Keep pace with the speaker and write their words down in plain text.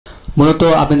মূলত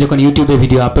আপনি যখন ইউটিউবে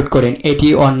ভিডিও আপলোড করেন এটি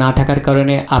অন না থাকার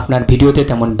কারণে আপনার ভিডিওতে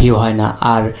তেমন ভিউ হয় না।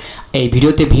 আর এই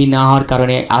ভিডিওতে ভিউ না হওয়ার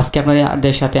কারণে আজকে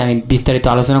আপনাদের সাথে আমি বিস্তারিত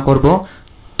আলোচনা করব।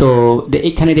 তো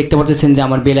এখানে দেখতে পাচ্ছেন যে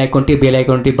আমার বেল আইকনটি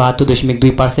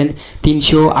 72.2%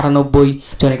 398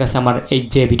 জনের কাছে আমার এই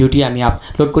যে ভিডিওটি আমি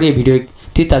আপলোড করি এই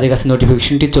ভিডিওটি তাদের কাছে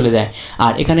নোটিফিকেশনটি চলে যায়।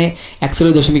 আর এখানে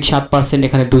 41.7%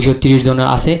 এখানে 230 জন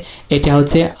আছে। এটা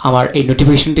হচ্ছে আমার এই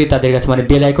নোটিফিকেশনটি তাদের কাছে মানে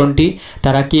বেল আইকনটি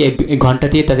তারা কি ঘন্টা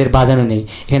দিয়ে তাদের বাজানো নেই,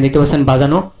 এখানে দেখতে পাচ্ছেন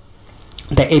বাজানো।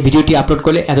 তাই এই ভিডিওটি আপলোড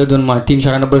করলে এতজন মানে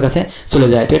 398 কাছে চলে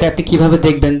যায়। তো এটা আপনি কিভাবে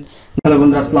দেখবেন? হ্যালো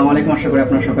বন্ধুরা, আসসালামু আলাইকুম। আশা করি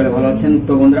আপনারা সকলে ভালো আছেন।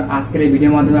 তো বন্ধুরা, আজকের এই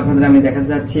ভিডিওর মাধ্যমে আপনাদের আমি দেখাতে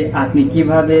যাচ্ছি আপনি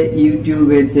কিভাবে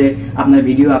ইউটিউবে যে আপনার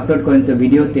ভিডিও আপলোড করেন তো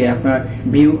ভিডিওতে আপনার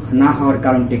ভিউ না হওয়ার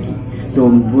কারণটা কি। তো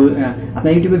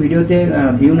আপনার ইউটিউবে ভিডিওতে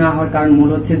ভিউ না হওয়ার কারণ মূল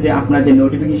হচ্ছে যে আপনার যে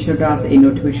নোটিফিকেশনটা আছে এই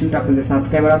নোটিফিকেশনটা আপনার যে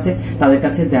সাবস্ক্রাইবার আছে তাদের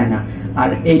কাছে যায় না। আর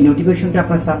এই নোটিফিকেশনটা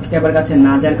আপনার সাবস্ক্রাইবার কাছে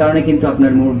না যাওয়ার কারণে কিন্তু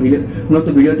আপনার মূলত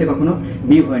ভিডিওতে কখনো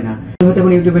ভিউ হয় না।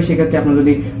 ইউটিউবে সেক্ষেত্রে আপনার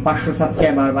যদি 500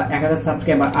 সাবস্ক্রাইবার বা 1000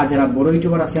 সাবস্ক্রাইবার আর যারা বড়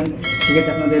ইউটিউবার আছেন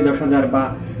সেক্ষেত্রে আপনাদের 10,000 বা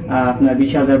আপনার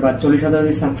 20,000 বা 40,000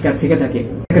 সাবস্ক্রাইব থেকে থাকে।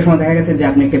 একটা সময় দেখা গেছে যে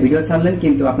আপনি একটা ভিডিও ছাড়লেন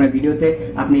কিন্তু আপনার ভিডিওতে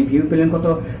আপনি ভিউ পেলেন কত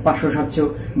 500-700,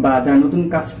 বা যারা নতুন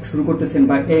কাজ শুরু করতেছেন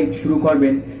বা এই শুরু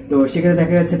করবেন তো সেক্ষেত্রে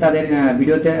দেখা যাচ্ছে তাদের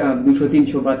ভিডিওতে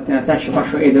 200-300 বা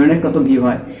 400-500 এই ধরনের কত ভিউ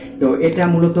হয়। তো এটা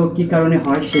মূলত কি কারণে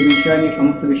হয় সে বিষয় নিয়ে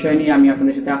সমস্ত বিষয় নিয়ে আমি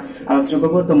আপনাদের সাথে আলোচনা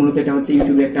করবো। তো মূলত এটা হচ্ছে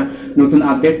ইউটিউবে একটা নতুন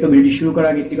আপডেট। তো ভিডিওটি শুরু করার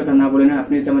আগে একটি কথা না বলে না,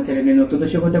 আপনি যদি আমার চ্যানেলে নতুন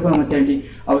দর্শক হয়ে থাকুন আমার চ্যানেলটি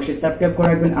অবশ্যই সাবস্ক্রাইব করে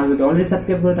রাখবেন। আর যদি অলরেডি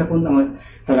সাবস্ক্রাইব করে থাকুন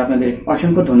তাহলে আপনাদের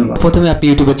অসংখ্য ধন্যবাদ। প্রথমে আপনি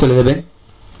ইউটিউবে চলে যাবেন।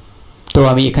 তো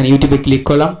আমি এখানে ইউটিউবে ক্লিক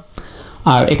করলাম।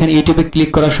 আর এখানে ইউটিউবে ক্লিক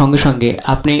করার সঙ্গে সঙ্গে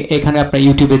আপনি এখানে আপনার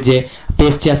ইউটিউবের যে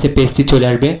পেজটি আছে পেজটি চলে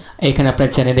আসবে। এখানে আপনার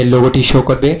চ্যানেলের লোগোটি শো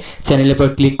করবে। চ্যানেলের পর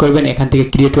ক্লিক করবেন, এখান থেকে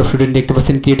ক্রিয়েট অপশনটি দেখতে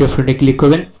পাচ্ছেন, ক্রিয়েট অপশনটি ক্লিক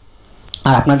করবেন।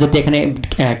 আর আপনার যদি এখানে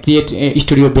ক্রিয়েট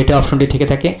স্টুডিও বেটা অপশনটি থেকে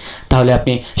থাকে তাহলে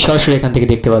আপনি সরাসরি এখান থেকে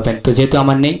দেখতে পাবেন। তো যেহেতু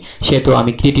আমার নেই সেহেতু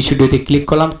আমি ক্রিয়েট স্টুডিওতে ক্লিক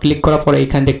করলাম। ক্লিক করার পরে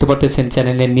এখানে দেখতে পাচ্ছেন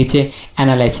চ্যানেলের নিচে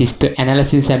অ্যানালাইসিস। তো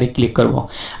অ্যানালাইসিসে আমি ক্লিক করব।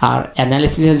 আর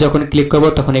অ্যানালাইসিসে যখন ক্লিক করব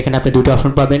তখন এখানে আপনি দুটো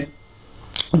অপশন পাবেন।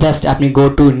 জাস্ট আপনি গো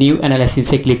টু নিউ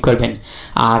অ্যানালাইসিসে ক্লিক করবেন।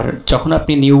 আর যখন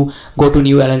আপনি গো টু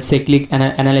নিউ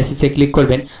অ্যানালাইসিসে ক্লিক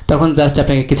করবেন তখন জাস্ট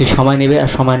আপনাকে কিছু সময় নেবে। আর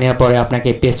সময় নেওয়ার পরে আপনাকে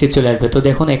পেজটি চলে আসবে। তো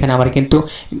দেখুন এখানে আমার কিন্তু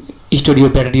স্টুডিও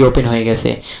ব্যাটারি ওপেন হয়ে গেছে।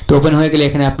 তো ওপেন হয়ে গেলে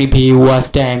এখানে আপনি ভিউ, ওয়াচ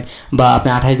টাইম বা আপনি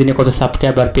 28 দিনে কত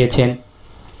সাবস্ক্রাইবার পেয়েছেন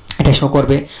এটা শো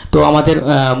করবে। তো আমাদের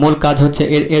মূল কাজ হচ্ছে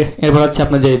এরপর হচ্ছে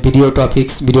আপনার যে ভিডিও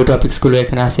টপিক্সগুলো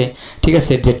এখানে আছে, ঠিক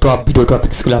আছে, যে টপ ভিডিও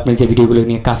টপিক্সগুলো আপনি যে ভিডিওগুলো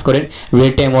নিয়ে কাজ করেন,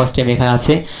 রিয়েল টাইম, ওয়াচ টাইম এখানে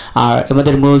আছে। আর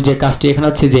আমাদের মূল যে কাজটি এখানে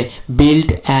হচ্ছে যে বিল্ড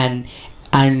অ্যান্ড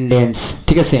অ্যান্ডেন্স,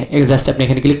 ঠিক আছে। জাস্ট আপনি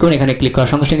এখানে ক্লিক করুন। এখানে ক্লিক করার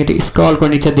সঙ্গে সঙ্গে স্ক্রল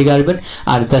করে নিচের দিকে আসবেন।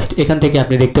 আর জাস্ট এখান থেকে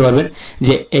আপনি দেখতে পারবেন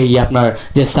যে এই আপনার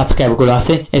যে সাবস্ক্রাইবারগুলো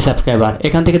আছে এই সাবস্ক্রাইবার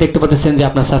এখান থেকে দেখতে পাচ্ছেন যে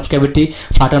আপনার সাবস্ক্রাইবারটি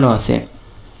ফাটানো আছে।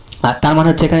 আর তার মানে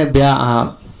হচ্ছে এখানে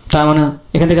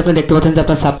এখান থেকে আপনি দেখতে পাচ্ছেন যে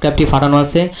আপনার সাবস্ক্রাইবটি ফাটানো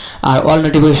আছে। আর all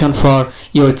notification for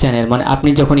your channel, মানে আপনি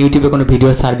যখন ইউটিউবে কোনো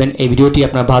ভিডিও ছাড়বেন এই ভিডিওটি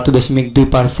আপনার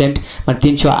 72.2% মানে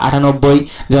 398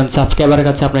 জন সাবস্ক্রাইবারের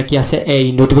কাছে আপনার কি আছে এই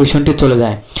নোটিফিকেশনটি চলে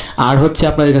যায়। আর হচ্ছে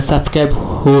আপনার subscribe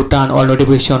who turn all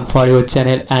notification for your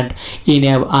channel and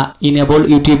enable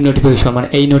YouTube notification, মানে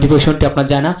এই নোটিফিকেশনটি আপনার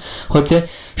যায় না হচ্ছে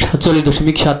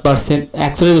 47.7%,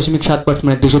 41.7%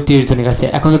 মানে 230 জনের কাছে।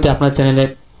 এখন যদি আপনার চ্যানেলে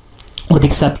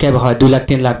অধিক সাবস্ক্রাইবার হয় 2 লাখ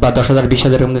 3 লাখ বা 10,000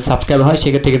 20,000 এর মধ্যে সাবস্ক্রাইবার হয়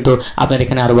সেক্ষেত্রে কিন্তু আপনার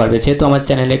এখানে আরও বাড়বে। যেহেতু আমার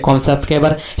চ্যানেলে কম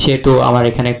সাবস্ক্রাইবার সেহেতু আমার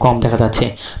এখানে কম দেখা যাচ্ছে।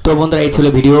 তো বন্ধুরা এই ছিল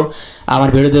ভিডিও। আমার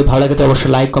ভিডিও যদি ভালো লাগে তো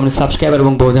অবশ্যই লাইক, কমেন্ট, সাবস্ক্রাইব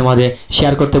এবং বন্ধুদের মাঝে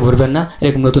শেয়ার করতে ভুলবেন না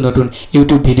এরকম নতুন নতুন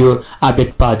ইউটিউব ভিডিওর আপডেট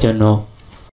পাওয়ার জন্য।